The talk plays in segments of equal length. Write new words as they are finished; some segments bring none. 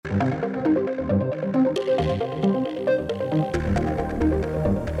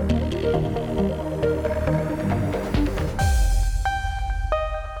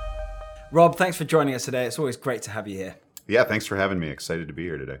Rob, thanks for joining us today. It's always great to have you here. Yeah, thanks for having me. Excited to be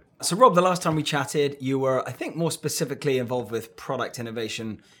here today. So Rob, the last time we chatted, you were, I think, more specifically involved with product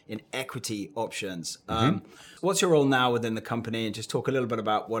innovation in equity options. What's your role now within the company? And just talk a little bit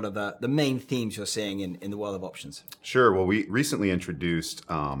about what are the main themes you're seeing in the world of options. Sure. Well, we recently introduced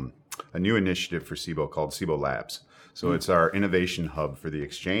a new initiative for Cboe called Cboe Labs. So it's our innovation hub for the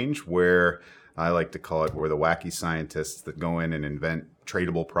exchange, where I like to call it, we're the wacky scientists that go in and invent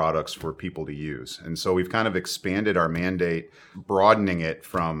tradable products for people to use. And so we've kind of expanded our mandate, broadening it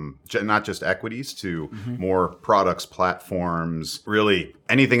from not just equities to more products, platforms, really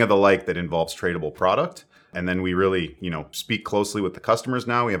anything of the like that involves tradable product. And then we really, speak closely with the customers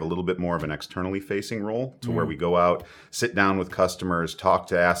now. We have a little bit more of an externally facing role to where we go out, sit down with customers, talk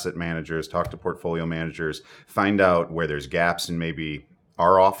to asset managers, talk to portfolio managers, find out where there's gaps in maybe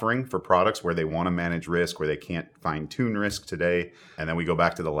our offering for products where they want to manage risk, where they can't fine tune risk today. And then we go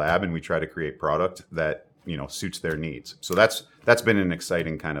back to the lab and we try to create product that, suits their needs. So that's been an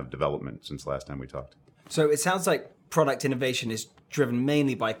exciting kind of development since last time we talked. So it sounds like product innovation is driven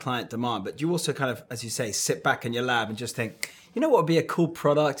mainly by client demand, but you also kind of, as you say, sit back in your lab and just think, what would be a cool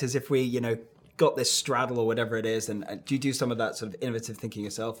product as if we, got this straddle or whatever it is, and do you do some of that sort of innovative thinking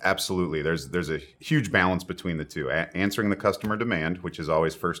yourself? Absolutely. There's a huge balance between the two. Answering the customer demand, which is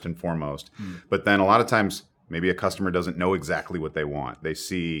always first and foremost, but then a lot of times maybe a customer doesn't know exactly what they want. They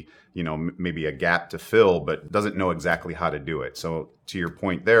see, maybe a gap to fill, but doesn't know exactly how to do it. So to your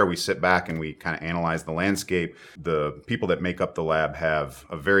point there, we sit back and we kind of analyze the landscape. The people that make up the lab have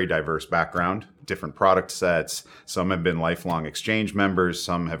a very diverse background, different product sets. Some have been lifelong exchange members.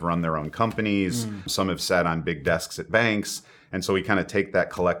 Some have run their own companies. Some have sat on big desks at banks. And so we kind of take that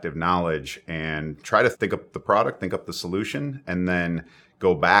collective knowledge and try to think up the product, think up the solution, and then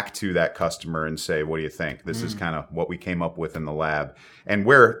go back to that customer and say, what do you think? This is kind of what we came up with in the lab. And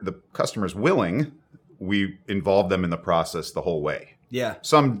where the customer's willing, we involve them in the process the whole way. Yeah.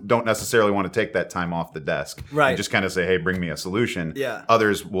 Some don't necessarily want to take that time off the desk. Right. And just kind of say, hey, bring me a solution. Yeah.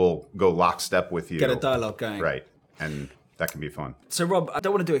 Others will go lockstep with you. Get a dialogue going. Right. And that can be fun. So Rob, I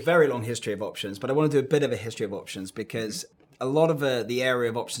don't want to do a very long history of options, but I want to do a bit of a history of options because a lot of the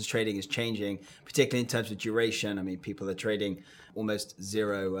area of options trading is changing, particularly in terms of duration. I mean, people are trading almost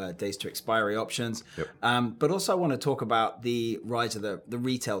 0 days to expiry options. Yep. But also I want to talk about the rise of the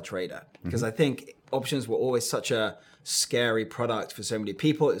retail trader, because I think options were always such a scary product for so many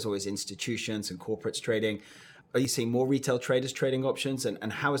people. It's always institutions and corporates trading. Are you seeing more retail traders trading options?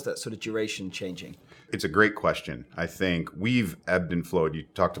 And how is that sort of duration changing? It's a great question. I think we've ebbed and flowed. You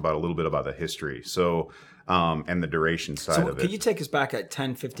talked about a little bit about the history. So and the duration side of it. Could you take us back at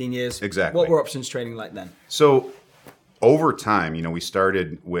 10, 15 years? Exactly. What were options trading like then? So over time, we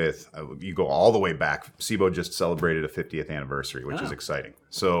started with, you go all the way back. Cboe just celebrated a 50th anniversary, which is exciting.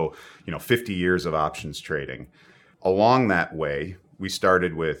 So, 50 years of options trading. Along that way, we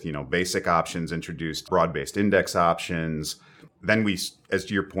started with, basic options, introduced broad-based index options. Then we, as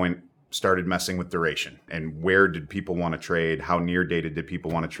to your point, started messing with duration and where did people want to trade? How near dated did people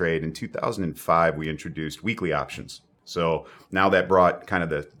want to trade? In 2005, we introduced weekly options. So now that brought kind of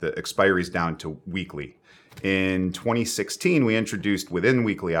the expiries down to weekly. In 2016, we introduced within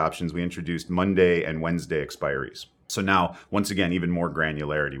weekly options, we introduced Monday and Wednesday expiries. So now, once again, even more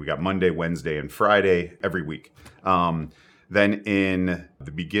granularity. We got Monday, Wednesday, and Friday every week. Then in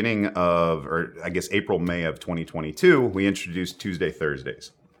the beginning of, or I guess April, May of 2022, we introduced Tuesday,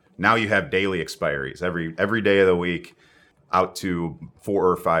 Thursdays. Now you have daily expiries every day of the week out to 4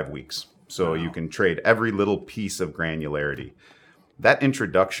 or 5 weeks. So you can trade every little piece of granularity. That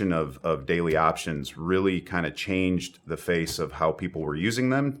introduction of daily options really kind of changed the face of how people were using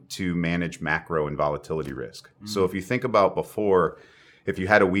them to manage macro and volatility risk. So if you think about before, if you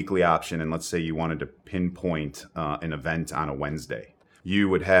had a weekly option and let's say you wanted to pinpoint an event on a Wednesday, you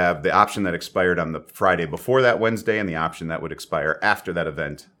would have the option that expired on the Friday before that Wednesday and the option that would expire after that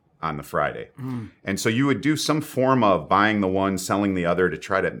event on the Friday. And so you would do some form of buying the one, selling the other to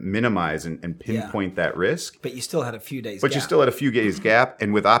try to minimize and pinpoint that risk. But you still had a few days But you still had a few days gap.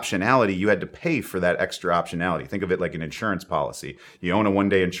 And with optionality, you had to pay for that extra optionality. Think of it like an insurance policy. You own a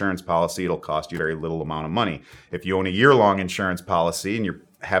one-day insurance policy, it'll cost you very little amount of money. If you own a year-long insurance policy and you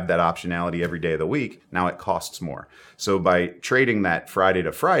have that optionality every day of the week, now it costs more. So by trading that Friday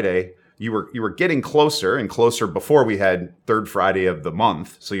to Friday, you were getting closer and closer before we had third Friday of the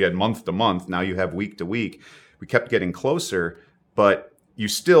month. So you had month to month. Now you have week to week. We kept getting closer, but you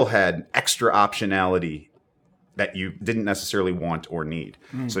still had extra optionality that you didn't necessarily want or need.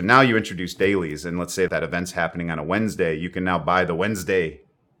 So now you introduce dailies, and let's say that event's happening on a Wednesday. You can now buy the Wednesday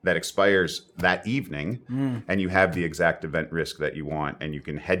that expires that evening, and you have the exact event risk that you want, and you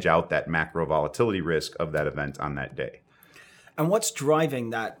can hedge out that macro volatility risk of that event on that day. And what's driving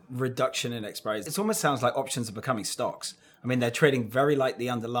that reduction in expiries? It almost sounds like options are becoming stocks. I mean, they're trading very like the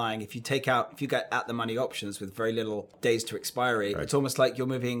underlying. If you get at the money options with very little days to expiry, It's almost like you're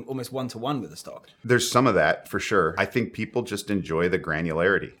moving almost 1-to-1 with a stock. There's some of that for sure. I think people just enjoy the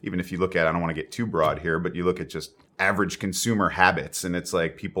granularity. Even if you look at, I don't want to get too broad here, but you look at just average consumer habits, and it's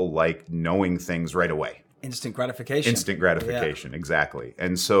like people like knowing things right away. Instant gratification. Instant gratification, exactly.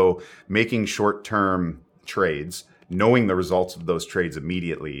 And so making short-term trades, knowing the results of those trades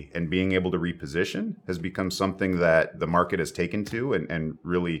immediately and being able to reposition has become something that the market has taken to and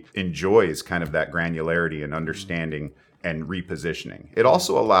really enjoys kind of that granularity and understanding and repositioning. It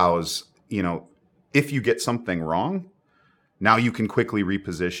also allows, if you get something wrong, now you can quickly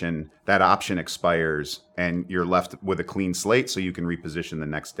reposition. That option expires and you're left with a clean slate, so you can reposition the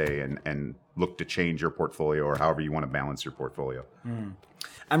next day and look to change your portfolio or however you want to balance your portfolio.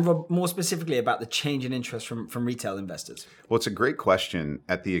 And Rob, more specifically about the change in interest from retail investors. Well, it's a great question.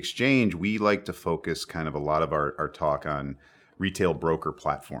 At the exchange, we like to focus kind of a lot of our talk on retail broker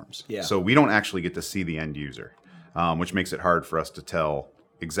platforms. Yeah. So we don't actually get to see the end user, which makes it hard for us to tell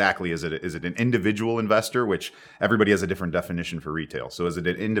exactly, is it an individual investor, which everybody has a different definition for retail. So is it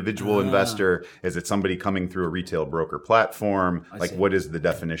an individual investor? Is it somebody coming through a retail broker platform? What is the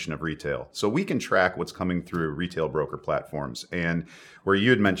definition of retail? So we can track what's coming through retail broker platforms. And where you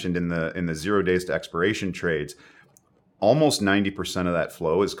had mentioned in the 0 days to expiration trades, almost 90% of that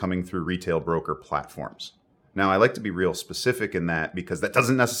flow is coming through retail broker platforms. Now, I like to be real specific in that because that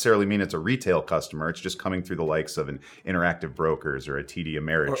doesn't necessarily mean it's a retail customer. It's just coming through the likes of an Interactive Brokers or a TD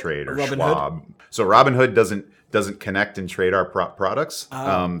Ameritrade or Schwab. So Robinhood doesn't connect and trade our products.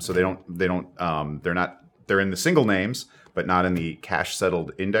 So they're in the single names, but not in the cash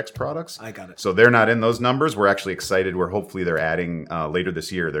settled index products. I got it. So they're not in those numbers. We're actually excited. Hopefully they're adding later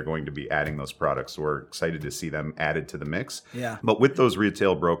this year. They're going to be adding those products. So we're excited to see them added to the mix. Yeah. But with those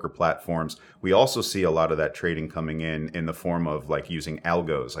retail broker platforms, we also see a lot of that trading coming in the form of like using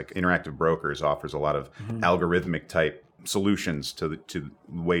algos. Like Interactive Brokers offers a lot of algorithmic type solutions to the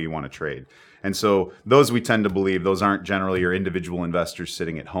way you want to trade. And so those we tend to believe those aren't generally your individual investors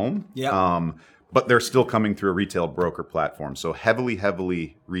sitting at home. Yeah. But they're still coming through a retail broker platform. So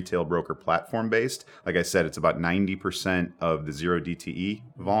heavily retail broker platform based. Like I said, it's about 90% of the 0 DTE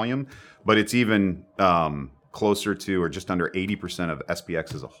volume, but it's even closer to or just under 80% of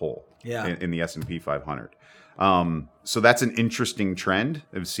SPX as a whole in the S&P 500. So that's an interesting trend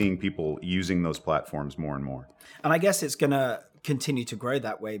of seeing people using those platforms more and more. And I guess it's going to continue to grow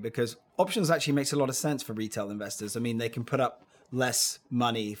that way because options actually makes a lot of sense for retail investors. I mean, they can put up less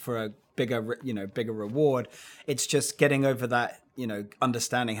money for a bigger reward. It's just getting over that,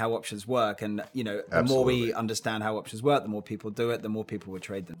 understanding how options work. And, the Absolutely. more we understand how options work, the more people do it, the more people will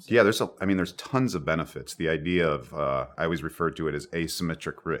trade them. Yeah, there's tons of benefits. The idea of, I always refer to it as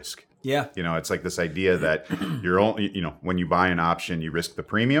asymmetric risk. Yeah. It's like this idea that you're only, when you buy an option, you risk the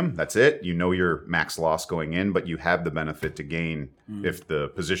premium. That's it. Your max loss going in, but you have the benefit to gain. If the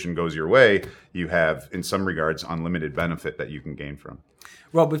position goes your way, you have, in some regards, unlimited benefit that you can gain from.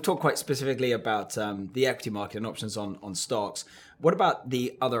 Rob, we've talked quite specifically about the equity market and options on stocks. What about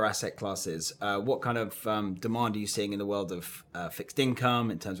the other asset classes? What kind of demand are you seeing in the world of fixed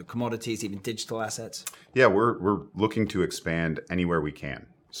income, in terms of commodities, even digital assets? Yeah, we're looking to expand anywhere we can.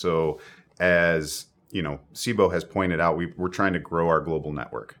 So as Cboe has pointed out, we're trying to grow our global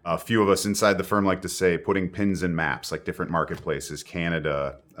network. A few of us inside the firm like to say putting pins in maps, like different marketplaces,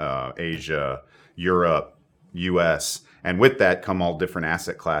 Canada, Asia, Europe, US. And with that come all different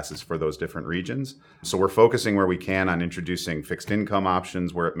asset classes for those different regions. So we're focusing where we can on introducing fixed income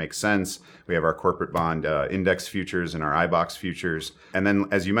options where it makes sense. We have our corporate bond index futures and our iBox futures. And then,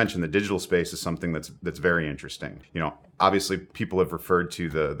 as you mentioned, the digital space is something that's very interesting. Obviously people have referred to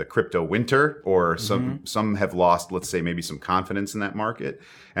the crypto winter, or some have lost, let's say, maybe some confidence in that market.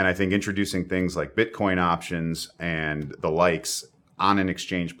 And I think introducing things like Bitcoin options and the likes on an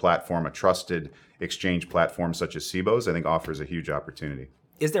exchange platform, a trusted exchange platform such as Cboe's, I think offers a huge opportunity.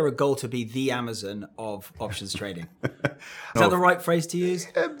 Is there a goal to be the Amazon of options trading? Is that the right phrase to use?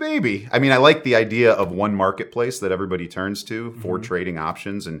 Maybe. I mean, I like the idea of one marketplace that everybody turns to for trading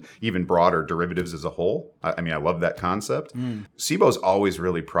options and even broader derivatives as a whole. I mean, I love that concept. Cboe's always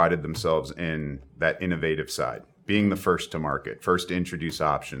really prided themselves in that innovative side. Being the first to market, first to introduce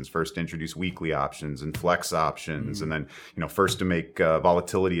options, first to introduce weekly options and flex options, and then first to make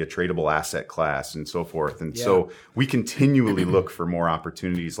volatility a tradable asset class and so forth. And so we continually look for more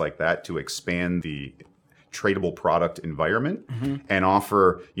opportunities like that to expand the tradable product environment and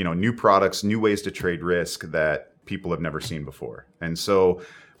offer, new products, new ways to trade risk that people have never seen before. And so,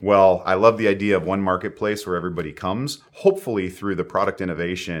 well, I love the idea of one marketplace where everybody comes, hopefully through the product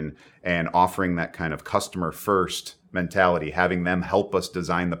innovation and offering that kind of customer first mentality, having them help us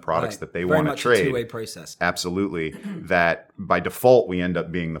design the products that they want to trade. Very much a two-way process. Absolutely. That by default, we end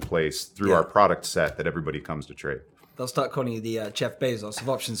up being the place through our product set that everybody comes to trade. They'll start calling you the Jeff Bezos of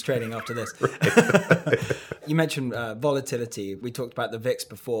options trading after this. You mentioned volatility. We talked about the VIX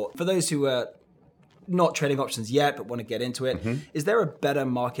before. For those who are not trading options yet but want to get into it, is there a better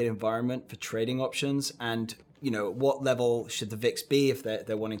market environment for trading options? And what level should the VIX be if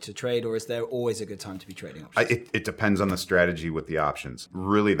they're wanting to trade, or is there always a good time to be trading options? It depends on the strategy with the options.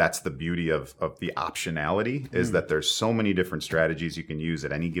 Really, that's the beauty of the optionality, is that there's so many different strategies you can use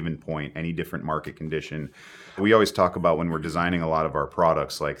at any given point, any different market condition. We always talk about when we're designing a lot of our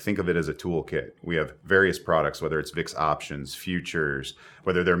products, like think of it as a toolkit. We have various products, whether it's VIX options, futures,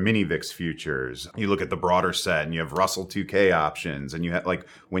 whether they're mini VIX futures. You look at the broader set and you have Russell 2K options, and you have, like,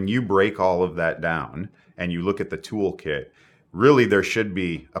 when you break all of that down and you look at the toolkit, really there should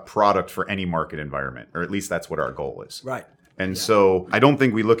be a product for any market environment, or at least that's what our goal is. Right. And so I don't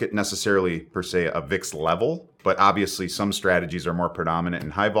think we look at necessarily per se a VIX level, but obviously some strategies are more predominant in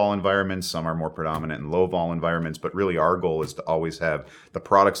high vol environments, some are more predominant in low vol environments, but really our goal is to always have the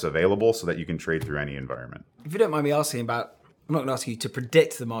products available so that you can trade through any environment. If you don't mind me asking about, I'm not going to ask you to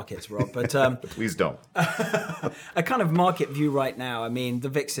predict the markets, Rob, but please don't. A kind of market view right now. I mean, the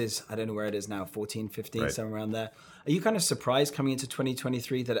VIX is, I don't know where it is now, 14, 15, somewhere around there. Are you kind of surprised coming into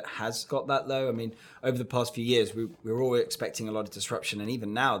 2023 that it has got that low? I mean, over the past few years, we were all expecting a lot of disruption. And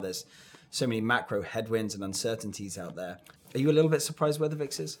even now, there's so many macro headwinds and uncertainties out there. Are you a little bit surprised where the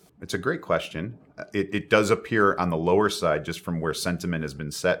VIX is? It's a great question. It does appear on the lower side, just from where sentiment has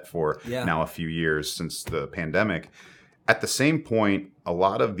been set for now a few years since the pandemic. At the same point, a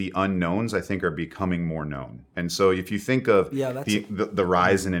lot of the unknowns, I think, are becoming more known. And so if you think of the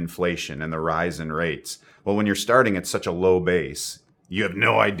rise in inflation and the rise in rates, well, when you're starting at such a low base, you have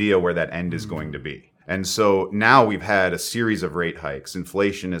no idea where that end is going to be. And so now we've had a series of rate hikes.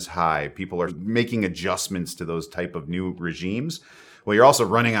 Inflation is high. People are making adjustments to those type of new regimes. Well, you're also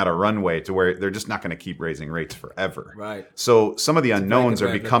running out of runway to where they're just not going to keep raising rates forever. Right. So some of the unknowns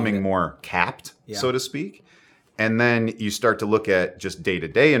are becoming more capped, so to speak. And then you start to look at just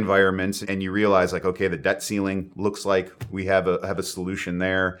day-to-day environments and you realize, like, okay, the debt ceiling looks like we have a solution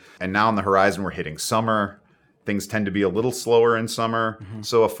there. And now on the horizon, we're hitting summer. Things tend to be a little slower in summer.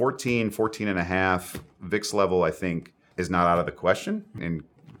 So a 14 and a half VIX level, I think, is not out of the question and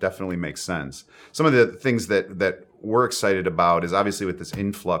definitely makes sense. Some of the things that we're excited about is obviously with this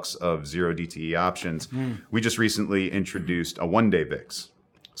influx of zero DTE options, we just recently introduced a one-day VIX.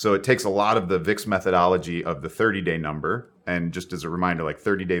 So it takes a lot of the VIX methodology of the 30-day number. And just as a reminder, like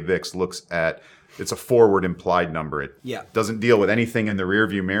 30-day VIX looks at, it's a forward implied number. It doesn't deal with anything in the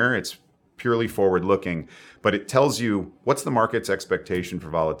rearview mirror. It's purely forward looking. But it tells you what's the market's expectation for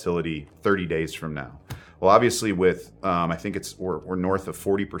volatility 30 days from now. Well, obviously with, I think we're north of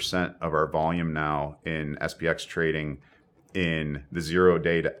 40% of our volume now in SPX trading in the 0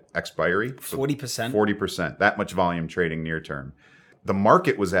 day to expiry. 40%? 40%. That much volume trading near term. The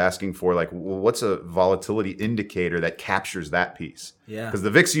market was asking for, like, well, what's a volatility indicator that captures that piece? Yeah. Because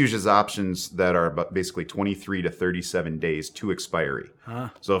the VIX uses options that are basically 23 to 37 days to expiry.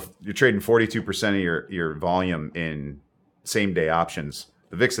 So if you're trading 42% of your volume in same day options,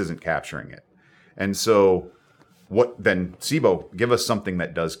 the VIX isn't capturing it. And so what then Cboe, give us something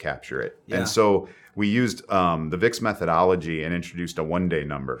that does capture it. Yeah. And so we used the VIX methodology and introduced a one-day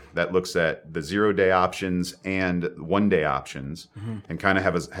number that looks at the 0 day options and one-day options and kind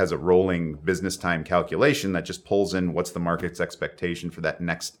of has a rolling business time calculation that just pulls in what's the market's expectation for that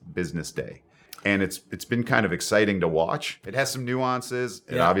next business day. And it's been kind of exciting to watch. It has some nuances.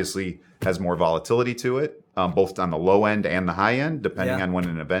 It obviously has more volatility to it, both on the low end and the high end, depending on when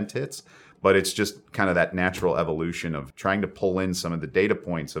an event hits. But it's just kind of that natural evolution of trying to pull in some of the data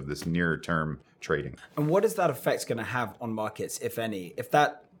points of this nearer term trading. And what is that effect going to have on markets, if any? If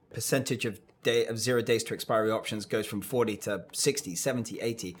that percentage of 0 days to expiry options goes from 40 to 60, 70,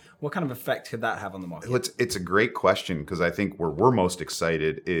 80, what kind of effect could that have on the market? Well, it's a great question, because I think where we're most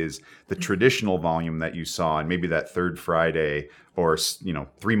excited is the traditional volume that you saw, and maybe that third Friday, or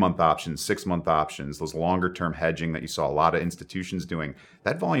 3-month options, 6-month options, those longer term hedging that you saw a lot of institutions doing.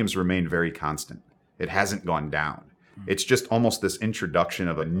 That volume's remained very constant. It hasn't gone down. It's just almost this introduction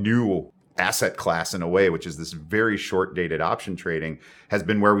of a new asset class in a way, which is this very short dated option trading, has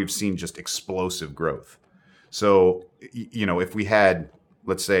been where we've seen just explosive growth. So, if we had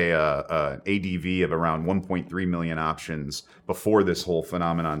let's say an ADV of around 1.3 million options before this whole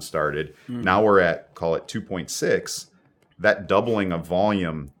phenomenon started. Now we're at, call it 2.6. That doubling of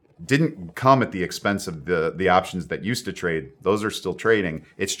volume didn't come at the expense of the options that used to trade. Those are still trading.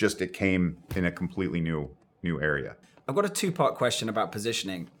 It's just it came in a completely new area. I've got a two-part question about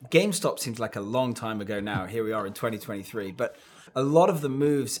positioning. GameStop seems like a long time ago now. Here we are in 2023. But a lot of the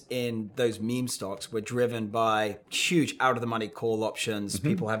moves in those meme stocks were driven by huge out-of-the-money call options,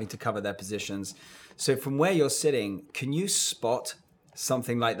 people having to cover their positions. So from where you're sitting, can you spot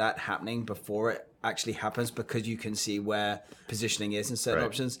something like that happening before it actually happens, because you can see where positioning is in certain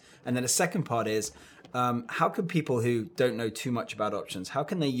options? And then the second part is, how can people who don't know too much about options, how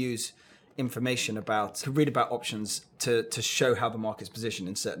can they use information to read about options to show how the market's positioned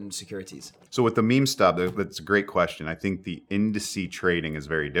in certain securities? So with the meme stock, that's a great question. I think the indice trading is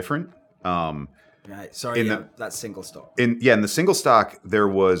very different. Right. Sorry, that's single stock. In the single stock, there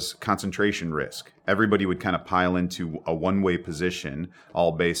was concentration risk. Everybody would kind of pile into a one-way position,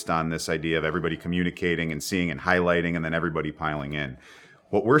 all based on this idea of everybody communicating and seeing and highlighting, and then everybody piling in.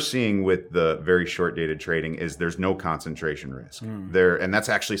 What we're seeing with the very short-dated trading is there's no concentration risk there, and that's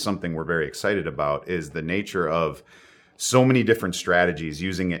actually something we're very excited about. Is the nature of so many different strategies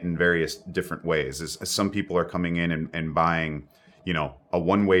using it in various different ways. As some people are coming in and buying, a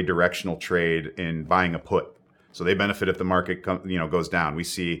one-way directional trade in buying a put. So they benefit if the market goes down. We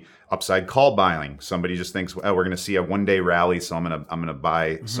see upside call buying. Somebody just thinks, we're going to see a one-day rally, so I'm going to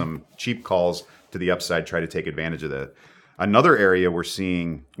buy some cheap calls to the upside, try to take advantage of that. Another area we're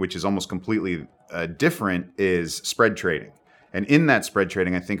seeing, which is almost completely different, is spread trading. And in that spread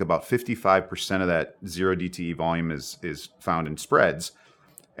trading, I think about 55% of that zero DTE volume is found in spreads,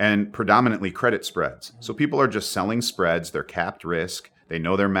 and predominantly credit spreads. So people are just selling spreads. They're capped risk. They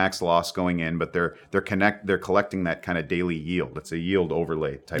know their max loss going in, but they're collecting that kind of daily yield. It's a yield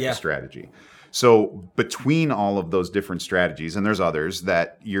overlay type of strategy. So between all of those different strategies, and there's others,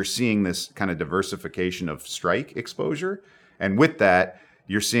 that you're seeing this kind of diversification of strike exposure. And with that,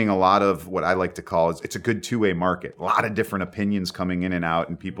 you're seeing a lot of what I like to call it's a good two-way market. A lot of different opinions coming in and out,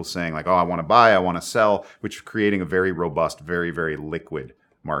 and people saying like, I want to buy, I want to sell, which is creating a very robust, very, very liquid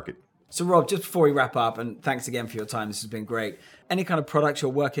market. So Rob, just before we wrap up, and thanks again for your time, this has been great. Any kind of products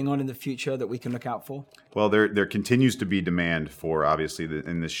you're working on in the future that we can look out for? Well, there continues to be demand for, obviously,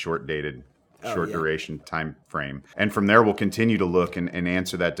 in this short-dated duration time frame. And from there, we'll continue to look and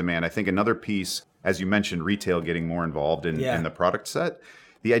answer that demand. I think another piece, as you mentioned, retail getting more involved in the product set,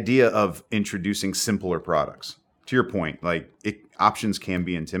 the idea of introducing simpler products. To your point, options can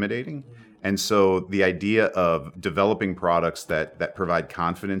be intimidating. And so the idea of developing products that provide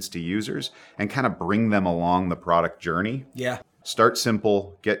confidence to users and kind of bring them along the product journey. Yeah. Start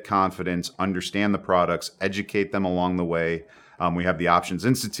simple, get confidence, understand the products, educate them along the way. We have the Options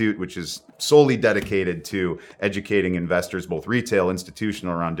Institute, which is solely dedicated to educating investors, both retail,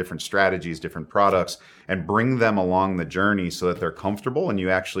 institutional, around different strategies, different products, and bring them along the journey so that they're comfortable and you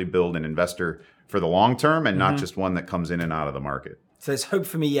actually build an investor for the long term and not just one that comes in and out of the market. So there's hope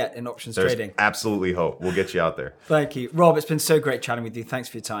for me yet in options There's trading. Absolutely hope. We'll get you out there. Thank you. Rob, it's been so great chatting with you. Thanks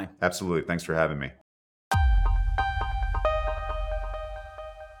for your time. Absolutely. Thanks for having me.